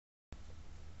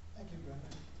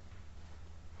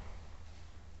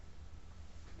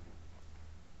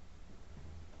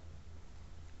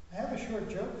short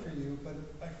joke for you, but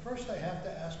first I have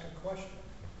to ask a question.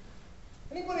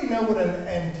 Anybody know what an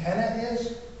antenna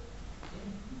is?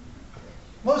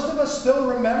 Most of us still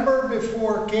remember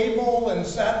before cable and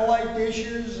satellite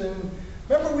dishes, and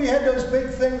remember we had those big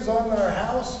things on our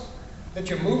house that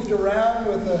you moved around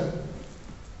with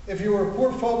if you were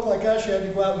poor folk like us, you had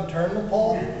to go out and turn the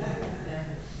pole.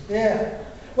 Yeah.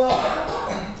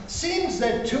 Well, it seems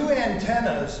that two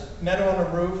antennas met on a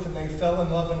roof and they fell in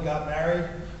love and got married.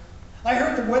 I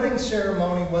heard the wedding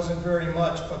ceremony wasn't very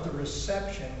much, but the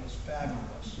reception was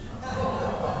fabulous.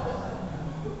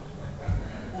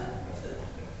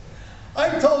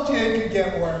 I told you it could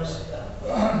get worse.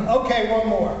 Okay, one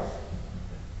more.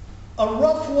 A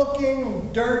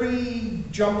rough-looking, dirty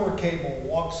jumper cable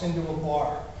walks into a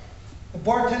bar. The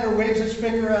bartender waves his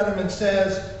finger at him and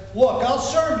says, "Look, I'll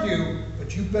serve you,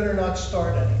 but you better not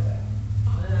start anything."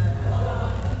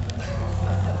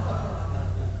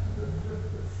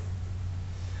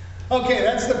 Okay,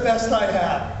 that's the best I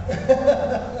have.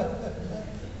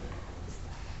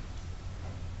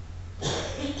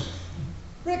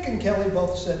 Rick and Kelly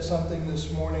both said something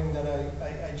this morning that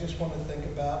I just want to think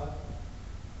about.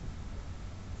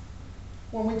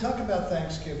 When we talk about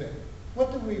Thanksgiving,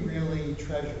 what do we really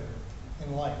treasure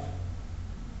in life?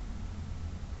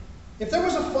 If there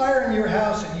was a fire in your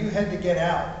house and you had to get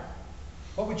out,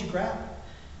 what would you grab?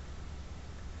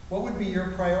 What would be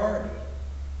your priority?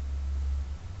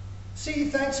 See,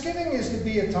 Thanksgiving is to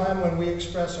be a time when we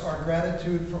express our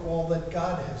gratitude for all that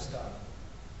God has done.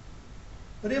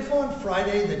 But if on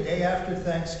Friday, the day after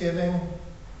Thanksgiving,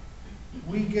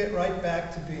 we get right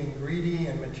back to being greedy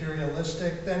and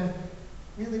materialistic, then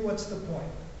really what's the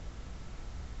point?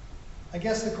 I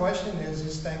guess the question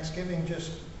is Thanksgiving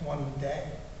just one day?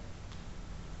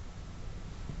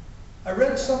 I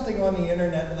read something on the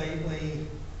internet lately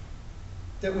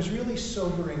that was really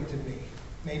sobering to me,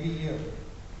 maybe you.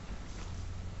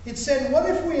 It said, what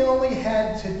if we only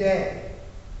had today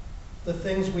the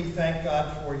things we thank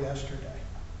God for yesterday?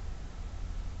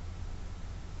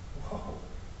 Whoa.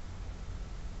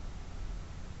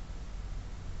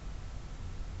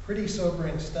 Pretty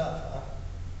sobering stuff, huh?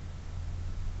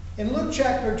 In Luke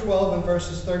chapter 12 and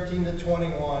verses 13 to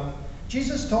 21,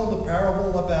 Jesus told a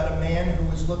parable about a man who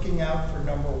was looking out for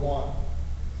number one.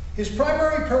 His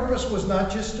primary purpose was not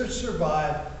just to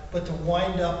survive, but to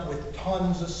wind up with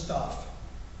tons of stuff.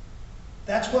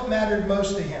 That's what mattered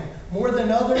most to him. More than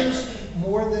others,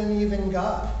 more than even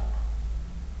God.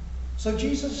 So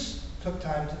Jesus took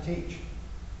time to teach.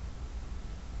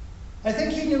 I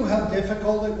think he knew how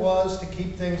difficult it was to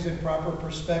keep things in proper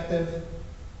perspective.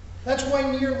 That's why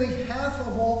nearly half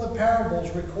of all the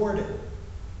parables recorded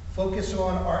focus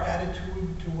on our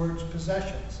attitude towards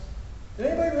possessions. Did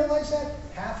anybody realize that?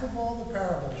 Half of all the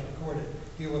parables recorded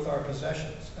deal with our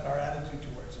possessions and our attitude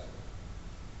towards them.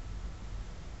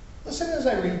 Listen as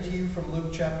I read to you from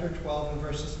Luke chapter 12 and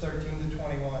verses 13 to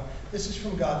 21. This is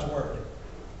from God's Word.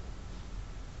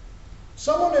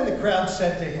 Someone in the crowd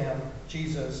said to him,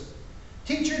 Jesus,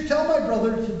 "Teacher, tell my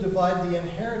brother to divide the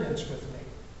inheritance with me."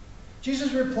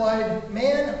 Jesus replied,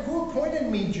 "Man, who appointed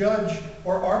me judge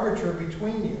or arbiter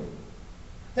between you?"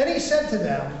 Then he said to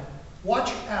them,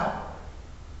 "Watch out.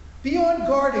 Be on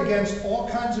guard against all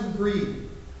kinds of greed.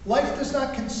 Life does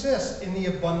not consist in the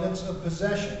abundance of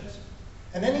possessions."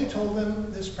 And then he told them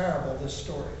this parable, this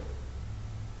story.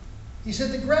 He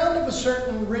said, "The ground of a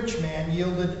certain rich man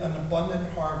yielded an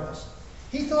abundant harvest.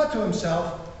 He thought to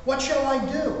himself, 'What shall I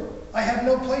do? I have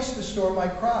no place to store my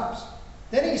crops.'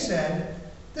 Then he said,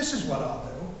 'This is what I'll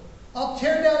do. I'll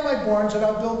tear down my barns and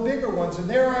I'll build bigger ones, and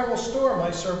there I will store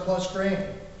my surplus grain.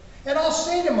 And I'll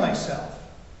say to myself,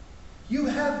 you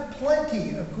have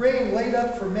plenty of grain laid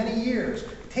up for many years.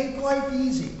 Take life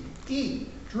easy,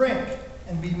 eat, drink,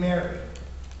 and be merry.'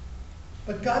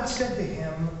 But God said to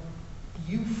him,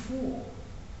 'You fool,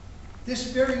 this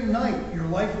very night your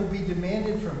life will be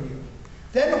demanded from you.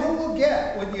 Then who will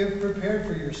get what you have prepared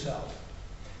for yourself?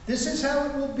 This is how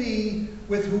it will be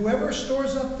with whoever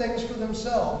stores up things for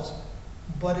themselves,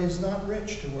 but is not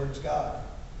rich towards God.'"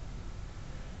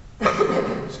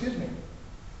 Excuse me.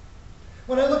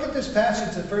 When I look at this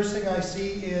passage, the first thing I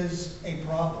see is a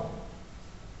problem.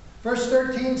 Verse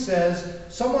 13 says,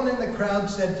 someone in the crowd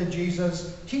said to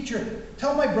Jesus, "Teacher,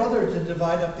 tell my brother to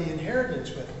divide up the inheritance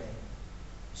with me."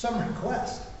 Some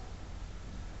request.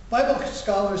 Bible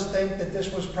scholars think that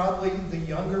this was probably the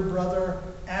younger brother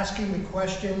asking the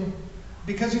question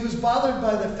because he was bothered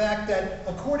by the fact that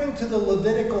according to the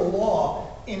Levitical law,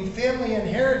 in family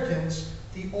inheritance,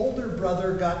 the older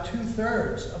brother got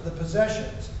 2/3 of the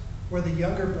possessions, where the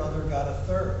younger brother got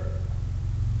 1/3.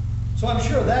 So I'm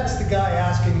sure that's the guy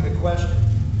asking the question.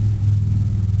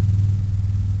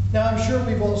 Now, I'm sure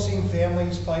we've all seen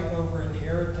families fight over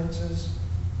inheritances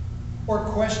or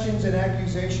questions and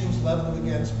accusations leveled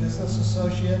against business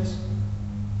associates.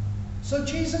 So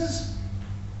Jesus,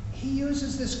 he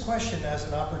uses this question as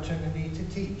an opportunity to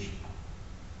teach.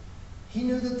 He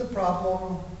knew that the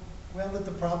problem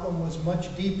was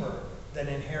much deeper than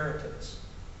inheritance.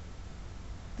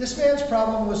 This man's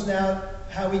problem was not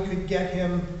how he could get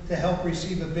him to help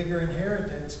receive a bigger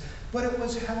inheritance, but it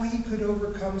was how he could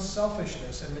overcome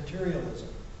selfishness and materialism.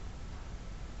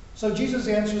 So Jesus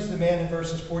answers the man in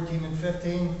verses 14 and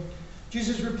 15.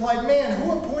 Jesus replied, "Man,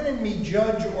 who appointed me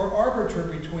judge or arbiter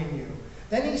between you?"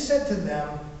 Then he said to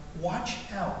them, "Watch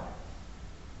out.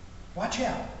 Watch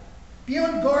out. Be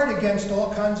on guard against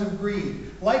all kinds of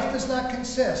greed. Life does not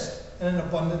consist in an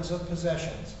abundance of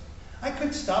possessions." I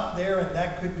could stop there and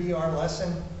that could be our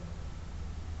lesson.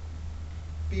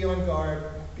 Be on guard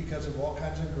because of all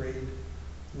kinds of greed.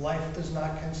 Life does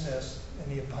not consist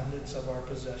in the abundance of our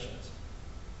possessions.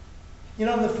 You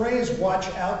know, the phrase "watch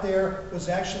out" there was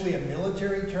actually a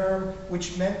military term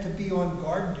which meant to be on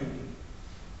guard duty.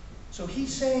 So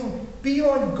he's saying, be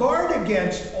on guard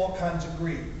against all kinds of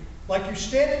greed. Like you're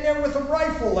standing there with a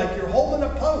rifle, like you're holding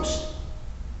a post.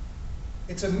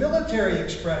 It's a military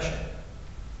expression.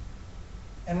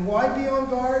 And why be on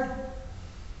guard?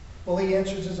 Well, he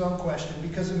answers his own question.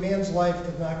 Because a man's life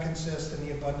does not consist in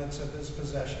the abundance of his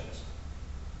possessions.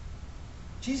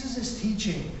 Jesus is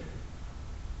teaching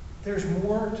there's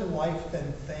more to life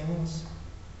than things.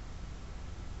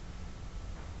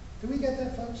 Do we get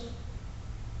that, folks?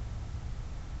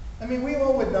 I mean, we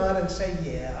all would nod and say,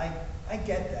 yeah, I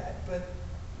get that. But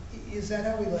is that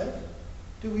how we live?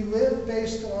 Do we live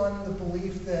based on the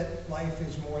belief that life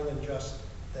is more than just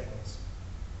things?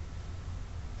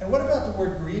 And what about the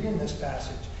word greed in this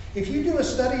passage? If you do a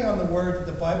study on the word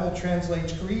the Bible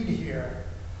translates greed here,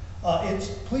 it's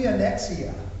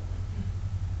pleonexia.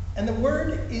 And the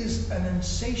word is an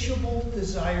insatiable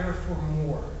desire for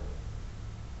more.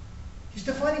 He's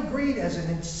defining greed as an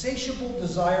insatiable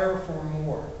desire for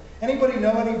more. Anybody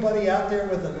know anybody out there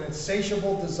with an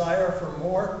insatiable desire for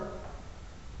more?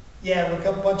 Yeah, look,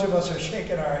 a bunch of us are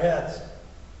shaking our heads.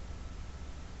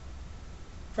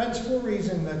 Friends, for a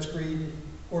reason that's greed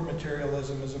or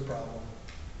materialism is a problem.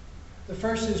 The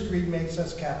first is greed makes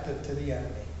us captive to the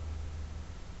enemy.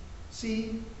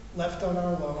 See, left on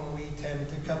our own, we tend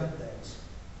to covet things.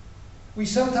 We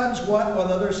sometimes want what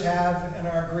others have, and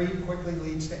our greed quickly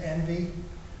leads to envy.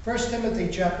 1 Timothy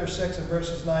chapter 6 and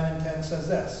verses 9 and 10 says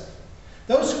this: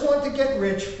 "Those who want to get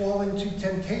rich fall into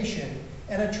temptation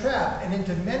and a trap and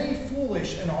into many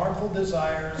foolish and harmful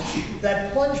desires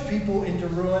that plunge people into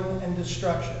ruin and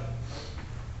destruction.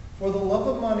 For the love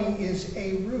of money is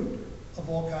a root of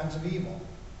all kinds of evil.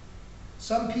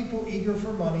 Some people eager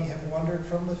for money have wandered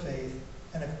from the faith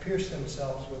and have pierced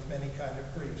themselves with many kinds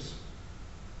of griefs."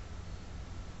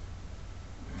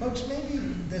 Folks, maybe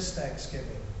this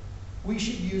Thanksgiving, we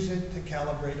should use it to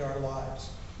calibrate our lives.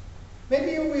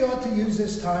 Maybe we ought to use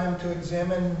this time to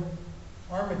examine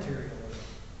our materialism.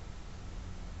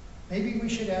 Maybe we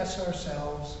should ask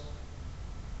ourselves,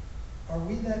 are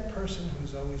we that person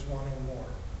who's always wanting more?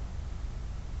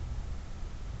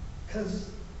 Because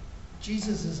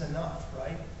Jesus is enough,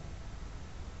 right?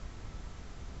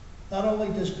 Not only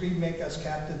does greed make us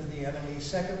captive to the enemy,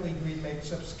 secondly, greed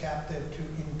makes us captive to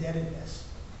indebtedness.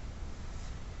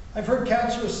 I've heard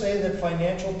counselors say that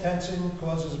financial tension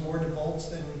causes more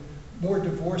divorces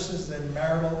than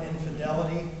marital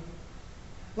infidelity.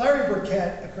 Larry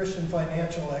Burkett, a Christian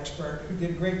financial expert who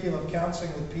did a great deal of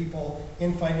counseling with people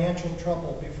in financial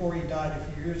trouble before he died a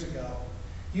few years ago,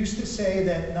 used to say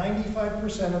that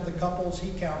 95% of the couples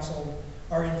he counseled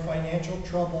are in financial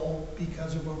trouble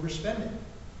because of overspending.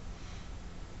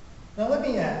 Now let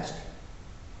me ask,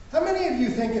 how many of you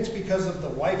think it's because of the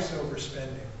wife's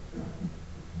overspending?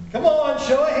 Come on,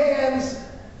 show of hands.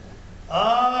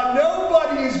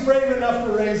 Nobody is brave enough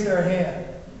to raise their hand.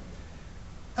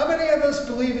 How many of us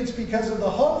believe it's because of the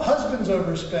husband's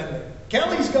overspending?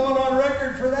 Kelly's going on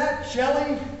record for that.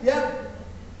 Shelley, yep.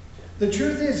 The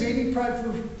truth is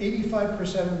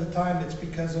 85% of the time it's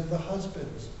because of the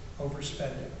husband's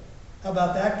overspending. How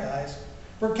about that, guys?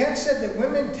 Burkett said that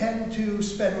women tend to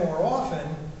spend more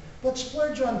often, but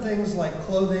splurge on things like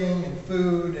clothing and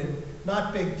food and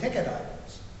not big ticket items.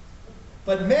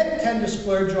 But men tend to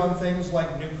splurge on things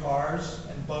like new cars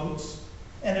and boats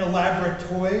and elaborate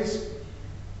toys.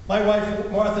 My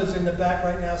wife Martha's in the back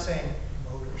right now saying,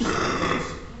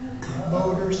 motorcycles,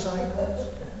 motorcycles.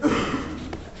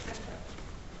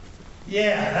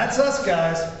 Yeah, that's us,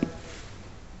 guys.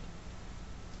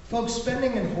 Folks,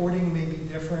 spending and hoarding may be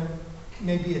different,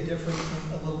 maybe a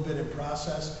little bit in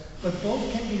process, but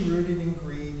both can be rooted in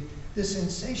greed, this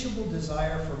insatiable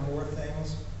desire for more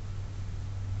things.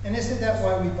 And isn't that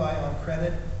why we buy on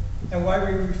credit and why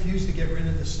we refuse to get rid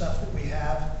of the stuff that we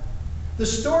have? The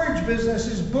storage business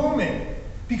is booming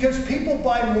because people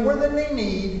buy more than they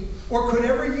need or could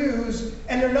ever use,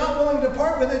 and they're not willing to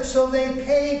part with it, so they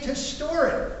pay to store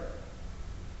it.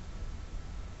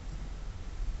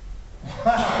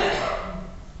 Wow.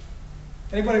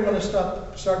 Anybody want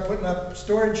to start putting up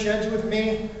storage sheds with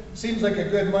me? Seems like a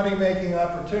good money-making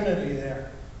opportunity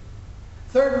there.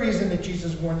 Third reason that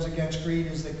Jesus warns against greed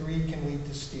is that greed can lead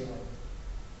to stealing.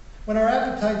 When our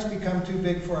appetites become too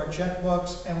big for our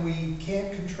checkbooks and we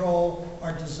can't control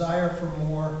our desire for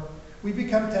more, we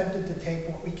become tempted to take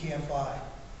what we can't buy.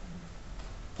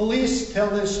 Police tell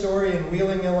this story in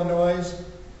Wheeling, Illinois.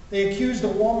 They accused a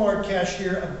Walmart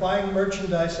cashier of buying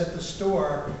merchandise at the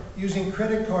store using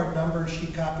credit card numbers she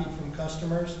copied from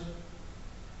customers.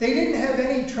 They didn't have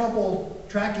any trouble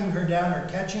tracking her down or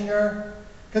catching her,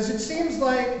 because it seems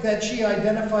like that she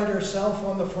identified herself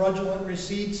on the fraudulent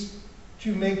receipts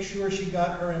to make sure she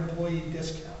got her employee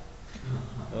discount.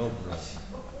 Oh.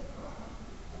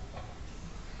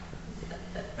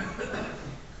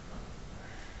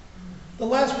 The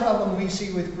last problem we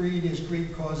see with greed is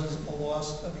greed causes a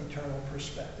loss of eternal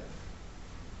perspective.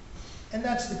 And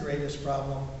that's the greatest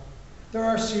problem. There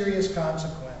are serious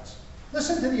consequences.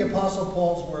 Listen to the Apostle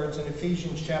Paul's words in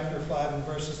Ephesians chapter 5 and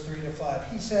verses 3 to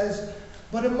 5. He says,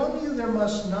 "But among you there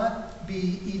must not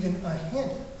be even a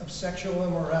hint of sexual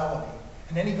immorality."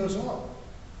 And then he goes on,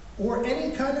 "or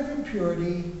any kind of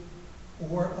impurity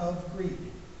or of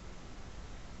greed,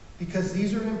 because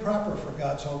these are improper for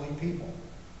God's holy people.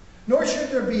 Nor should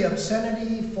there be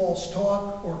obscenity, false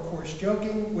talk, or coarse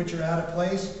joking, which are out of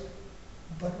place,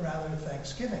 but rather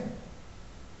thanksgiving."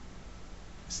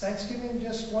 Is Thanksgiving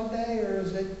just one day, or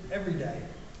is it every day?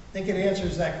 I think it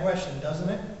answers that question, doesn't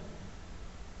it?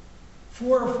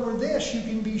 For this you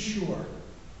can be sure.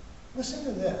 Listen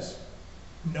to this.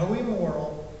 No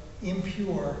immoral,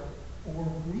 impure, or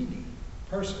greedy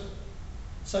person.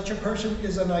 Such a person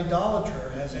is an idolater,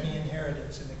 has any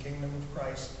inheritance in the kingdom of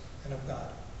Christ and of God.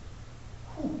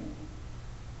 Whew.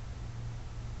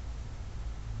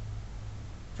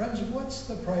 Friends, what's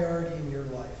the priority in your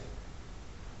life?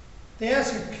 They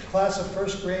asked a class of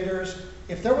first graders,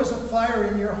 if there was a fire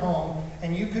in your home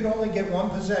and you could only get one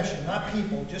possession, not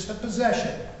people, just a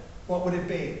possession, what would it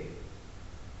be?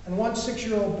 And one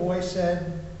 6-year-old boy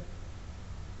said,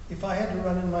 if I had to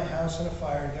run in my house in a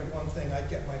fire and get one thing, I'd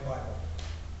get my Bible.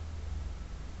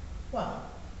 Wow.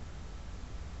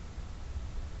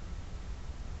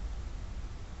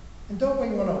 And don't we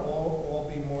want to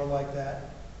all be more like that?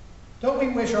 Don't we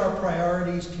wish our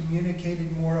priorities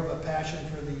communicated more of a passion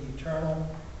for the eternal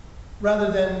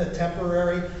rather than the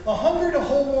temporary? A hunger to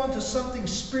hold on to something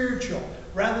spiritual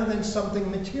rather than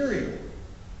something material.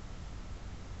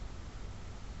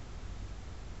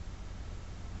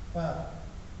 Wow.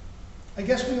 I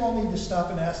guess we all need to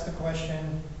stop and ask the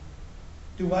question,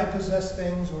 do I possess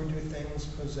things or do things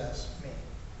possess me?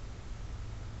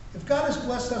 If God has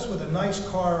blessed us with a nice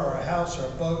car or a house or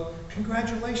a boat,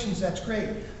 congratulations, that's great.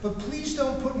 But please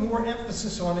don't put more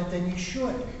emphasis on it than you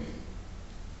should.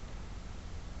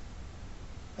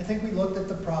 I think we looked at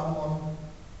the problem,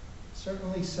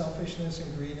 certainly selfishness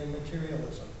and greed and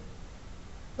materialism.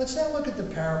 Let's now look at the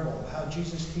parable of how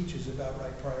Jesus teaches about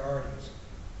right priorities.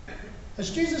 As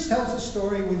Jesus tells the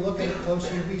story, we look at it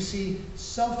closely, we see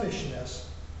selfishness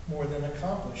more than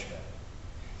accomplishment.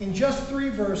 In just 3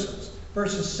 verses,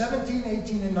 verses 17,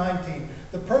 18, and 19,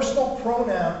 the personal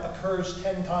pronoun occurs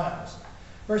 10 times.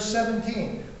 Verse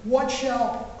 17, what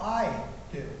shall I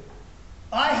do?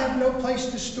 I have no place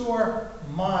to store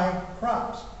my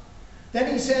crops.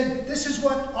 Then he said, this is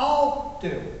what I'll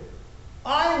do.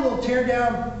 I will tear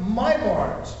down my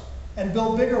barns and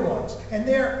build bigger ones, and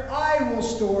there I will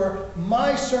store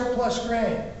my surplus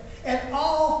grain. And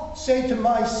I'll say to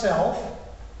myself,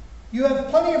 you have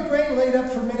plenty of grain laid up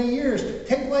for many years.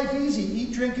 Take life easy,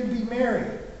 eat, drink, and be merry.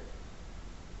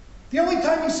 The only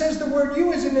time he says the word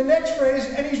you is in the next phrase,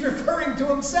 and he's referring to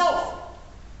himself.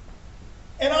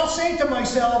 And I'll say to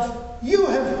myself, you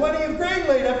have plenty of grain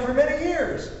laid up for many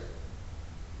years.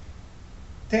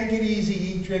 Take it easy,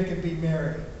 eat, drink, and be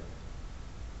merry.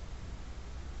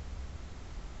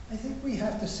 I think we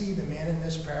have to see the man in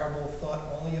this parable thought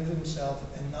only of himself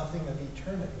and nothing of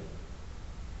eternity.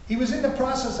 He was in the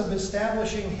process of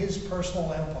establishing his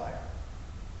personal empire.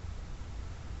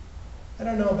 I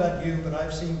don't know about you, but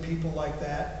I've seen people like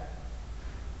that.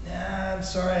 Nah, I'm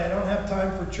sorry, I don't have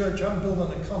time for church. I'm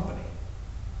building a company.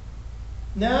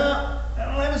 No, I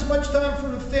don't have as much time for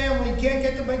the family. Can't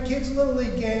get to my kids' Little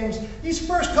League games. These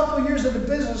first couple years of the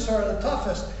business are the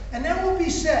toughest. And then we'll be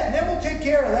set. And then we'll take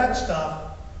care of that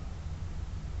stuff.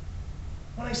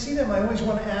 When I see them, I always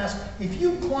want to ask, if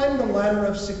you climb the ladder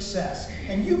of success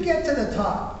and you get to the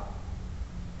top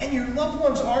and your loved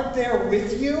ones aren't there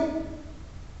with you,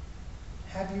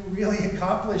 have you really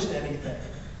accomplished anything?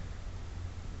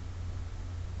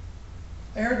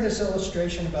 I heard this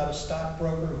illustration about a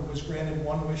stockbroker who was granted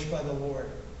one wish by the Lord.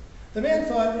 The man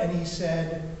thought, and he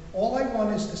said, all I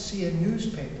want is to see a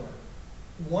newspaper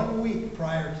 1 week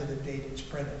prior to the date it's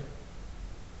printed.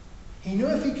 He knew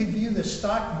if he could view the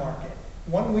stock market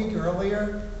 1 week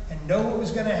earlier and know what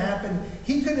was going to happen,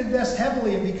 he could invest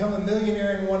heavily and become a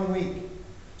millionaire in 1 week.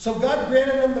 So God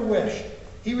granted him the wish.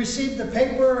 He received the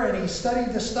paper and he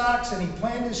studied the stocks and he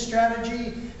planned his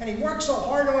strategy and he worked so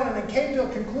hard on it and came to a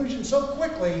conclusion so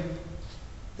quickly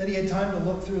that he had time to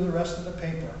look through the rest of the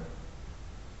paper.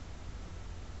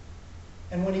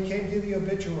 And when he came to the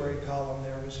obituary column,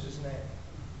 there was his name.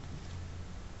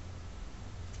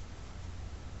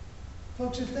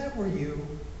 Folks, if that were you,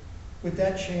 would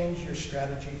that change your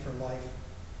strategy for life?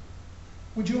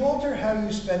 Would you alter how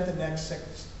you spent the next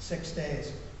six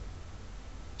days?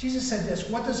 Jesus said this,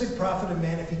 what does it profit a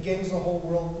man if he gains the whole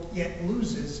world yet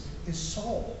loses his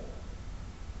soul?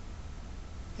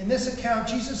 In this account,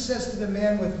 Jesus says to the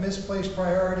man with misplaced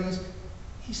priorities,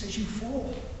 he says, you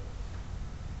fool.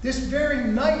 This very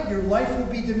night your life will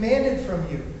be demanded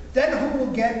from you. Then who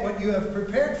will get what you have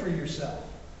prepared for yourself?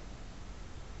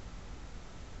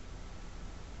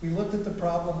 We looked at the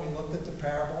problem, we looked at the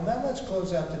parable. Now let's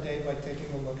close out today by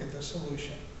taking a look at the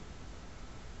solution.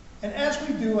 And as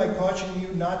we do, I caution you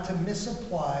not to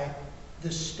misapply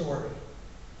this story.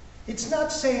 It's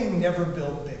not saying never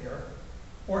build bigger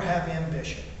or have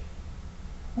ambition.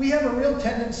 We have a real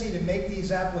tendency to make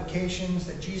these applications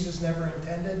that Jesus never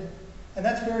intended, and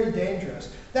that's very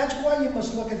dangerous. That's why you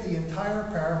must look at the entire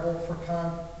parable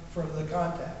for the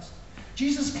context.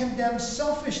 Jesus condemns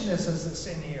selfishness as the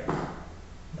sin here,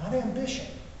 not ambition.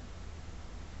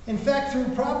 In fact,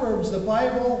 through Proverbs, the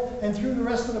Bible, and through the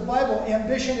rest of the Bible,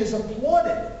 ambition is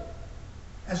applauded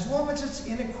as long as it's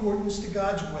in accordance to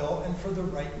God's will and for the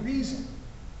right reason.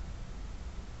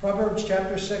 Proverbs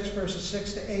chapter 6, verses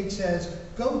 6 to 8 says,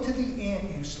 go to the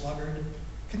ant, you sluggard.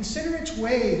 Consider its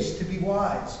ways to be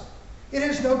wise. It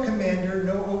has no commander,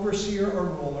 no overseer or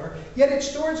ruler, yet it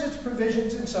stores its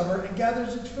provisions in summer and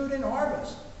gathers its food in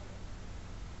harvest.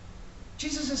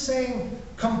 Jesus is saying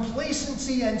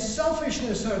complacency and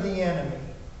selfishness are the enemy.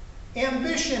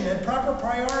 Ambition and proper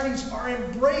priorities are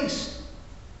embraced.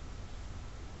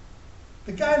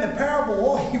 The guy in the parable,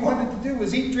 all he wanted to do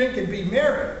was eat, drink, and be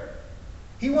merry.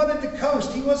 He wanted to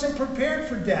coast. He wasn't prepared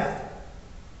for death.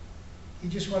 He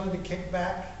just wanted to kick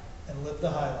back and live the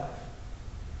high life.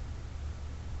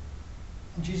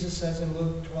 And Jesus says in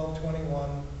Luke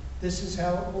 12:21, this is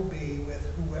how it will be with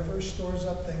whoever stores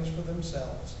up things for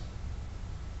themselves.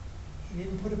 He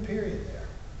didn't put a period there.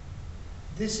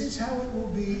 This is how it will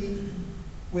be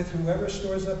with whoever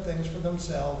stores up things for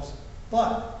themselves,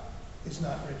 but is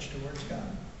not rich towards God.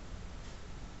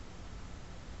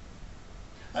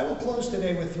 I will close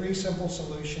today with 3 simple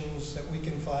solutions that we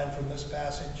can find from this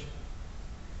passage.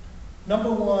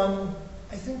 Number 1,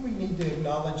 I think we need to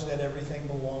acknowledge that everything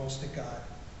belongs to God,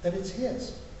 that it's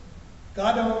His.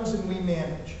 God owns and we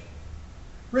manage.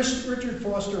 Richard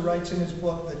Foster writes in his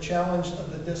book, The Challenge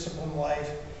of the Disciplined Life,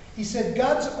 he said,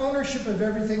 God's ownership of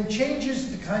everything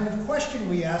changes the kind of question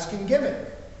we ask in giving.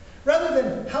 Rather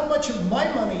than, how much of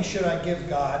my money should I give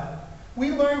God,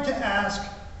 we learn to ask,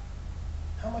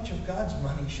 how much of God's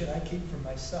money should I keep for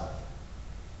myself?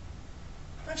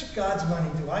 How much of God's money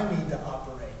do I need to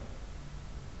operate?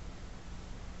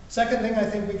 Second thing I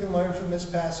think we can learn from this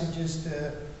passage is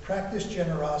to practice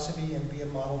generosity and be a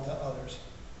model to others.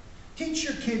 Teach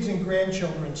your kids and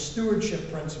grandchildren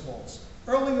stewardship principles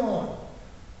early on.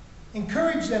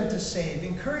 Encourage them to save,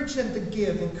 encourage them to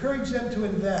give, encourage them to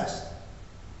invest.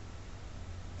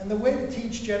 And the way to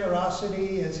teach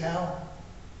generosity is how?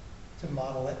 To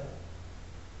model it.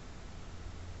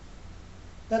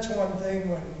 That's one thing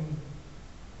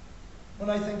when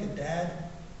I think of Dad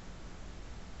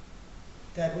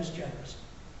was generous.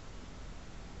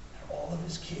 And all of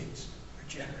his kids are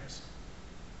generous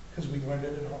because we learned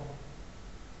it at home.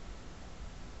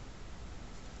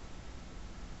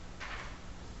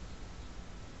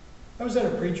 I was at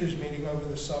a preacher's meeting over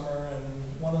the summer, and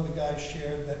one of the guys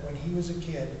shared that when he was a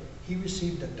kid, he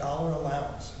received $1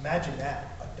 allowance. Imagine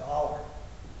that, $1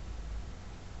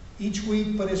 each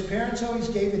week, but his parents always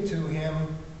gave it to him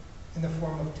in the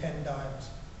form of 10 dimes.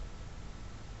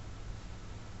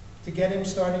 to get him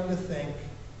starting to think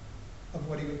of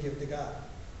what he would give to God.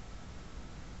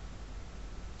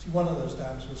 See, one of those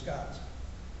dimes was God's.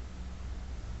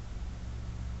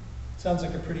 Sounds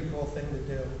like a pretty cool thing to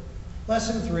do.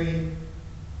 Lesson 3,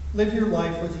 live your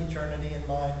life with eternity in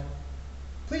mind.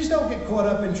 Please don't get caught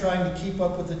up in trying to keep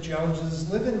up with the Joneses.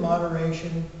 Live in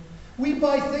moderation. We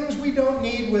buy things we don't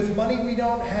need with money we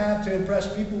don't have to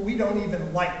impress people we don't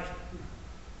even like.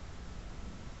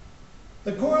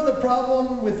 The core of the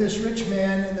problem with this rich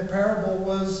man in the parable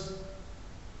was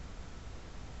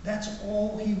that's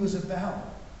all he was about.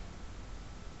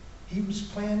 His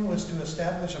plan was to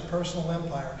establish a personal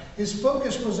empire. His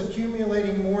focus was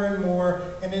accumulating more and more,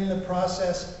 and in the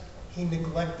process, he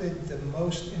neglected the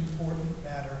most important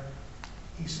matter.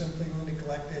 He simply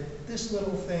neglected this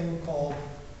little thing called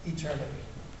eternity.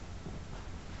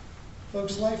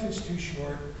 Folks, life is too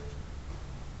short.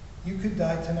 You could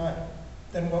die tonight.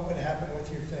 Then what would happen with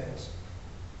your things?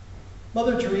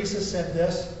 Mother Teresa said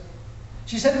this.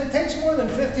 She said, if it takes more than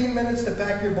 15 minutes to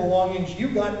pack your belongings, you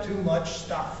got too much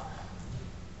stuff.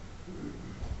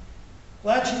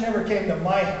 Glad she never came to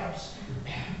my house.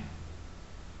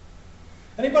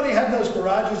 Anybody have those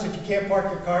garages that you can't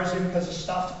park your cars in because of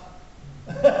stuff?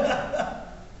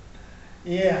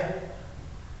 Yeah.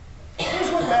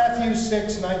 Here's what Matthew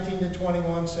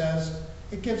 6:19-21 says.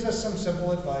 It gives us some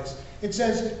simple advice. It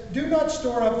says, do not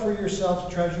store up for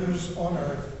yourselves treasures on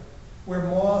earth, where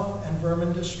moth and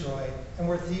vermin destroy, and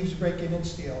where thieves break in and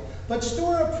steal. But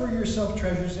store up for yourself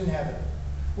treasures in heaven,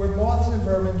 where moths and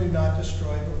vermin do not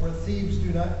destroy, but where thieves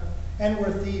do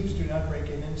not break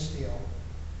in and steal.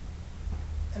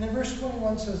 And in verse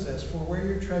 21 says this, for where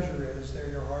your treasure is, there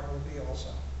your heart will be also.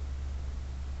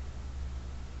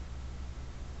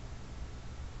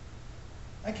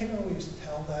 I can always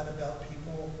tell that about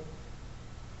people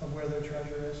of where their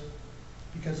treasure is,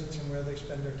 because it's in where they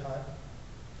spend their time.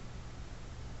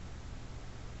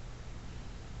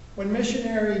 When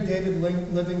missionary David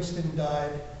Livingstone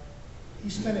died, he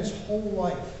spent his whole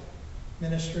life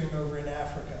ministering over in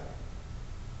Africa.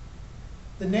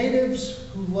 The natives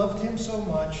who loved him so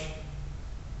much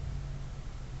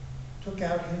took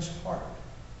out his heart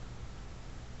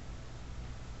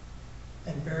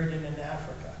and buried it in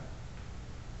Africa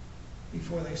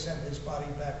before they sent his body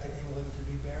back to England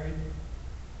to be buried.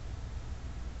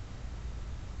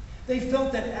 They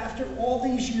felt that after all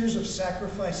these years of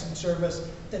sacrifice and service,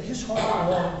 that his heart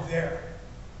belonged there.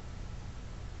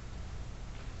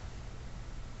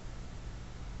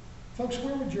 Folks,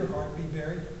 where would your heart be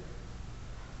buried?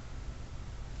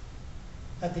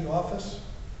 At the office?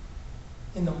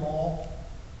 In the mall?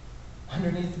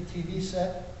 Underneath the TV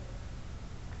set?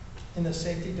 In the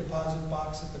safety deposit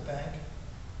box at the bank?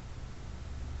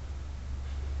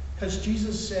 Because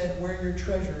Jesus said, where your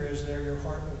treasure is, there your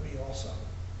heart will be also.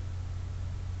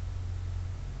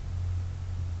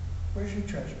 Where's your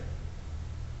treasure?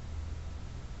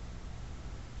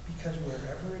 Because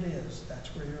wherever it is, that's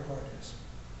where your heart is.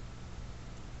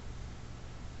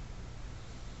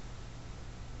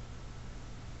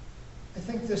 I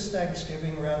think this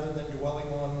Thanksgiving, rather than dwelling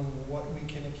on what we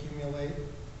can accumulate,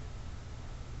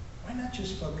 why not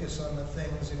just focus on the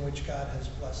things in which God has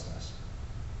blessed us?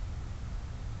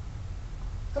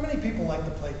 How many people like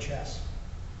to play chess?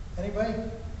 Anybody?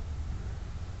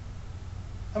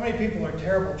 How many people are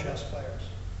terrible chess players?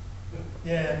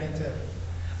 Yeah, me too.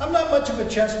 I'm not much of a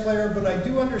chess player, but I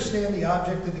do understand the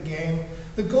object of the game.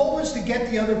 The goal is to get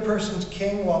the other person's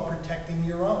king while protecting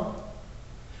your own.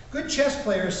 Good chess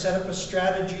players set up a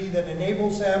strategy that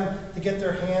enables them to get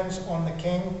their hands on the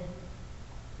king.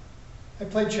 I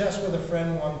played chess with a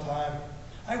friend one time.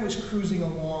 I was cruising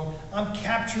along. I'm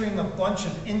capturing a bunch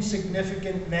of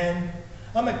insignificant men.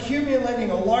 I'm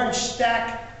accumulating a large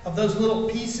stack of those little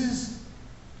pieces.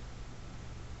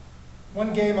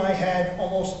 One game I had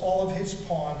almost all of his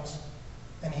pawns,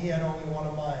 and he had only one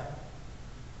of mine.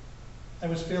 I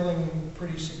was feeling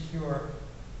pretty secure,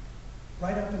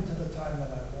 right up into the time that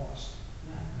I lost.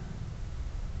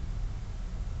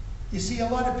 You see, a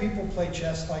lot of people play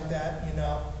chess like that, you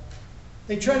know.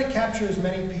 They try to capture as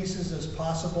many pieces as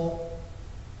possible,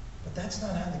 but that's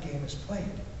not how the game is played.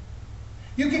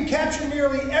 You can capture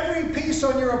nearly every piece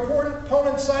on your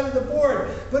opponent's side of the board,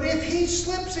 but if he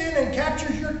slips in and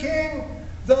captures your king,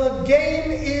 the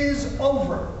game is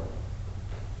over.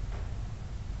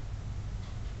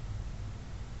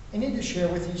 I need to share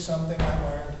with you something I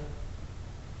learned.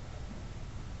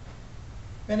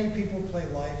 Many people play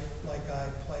life like I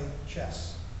play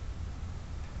chess.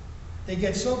 They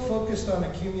get so focused on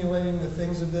accumulating the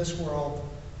things of this world,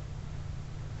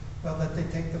 well, that they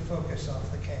take the focus off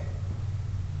the king.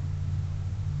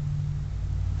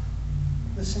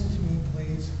 Listen to me,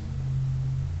 please.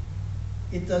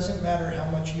 It doesn't matter how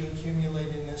much you accumulate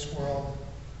in this world.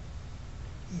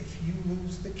 If you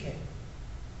lose the King,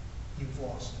 you've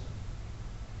lost.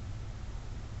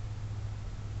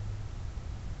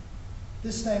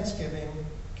 This Thanksgiving,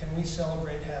 can we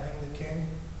celebrate having the King?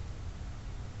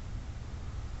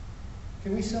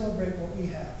 Can we celebrate what we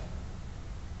have?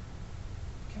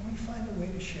 Can we find a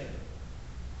way to share it?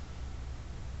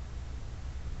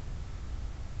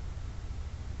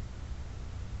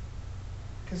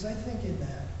 Because I think in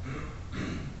that,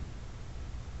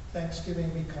 Thanksgiving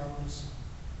becomes,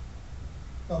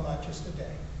 well, not just a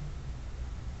day.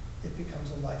 It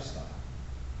becomes a lifestyle.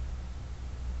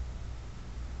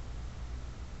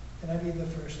 And I'd be the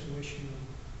first to wish you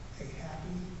a happy,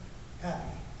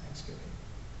 happy Thanksgiving.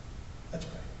 Let's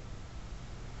pray.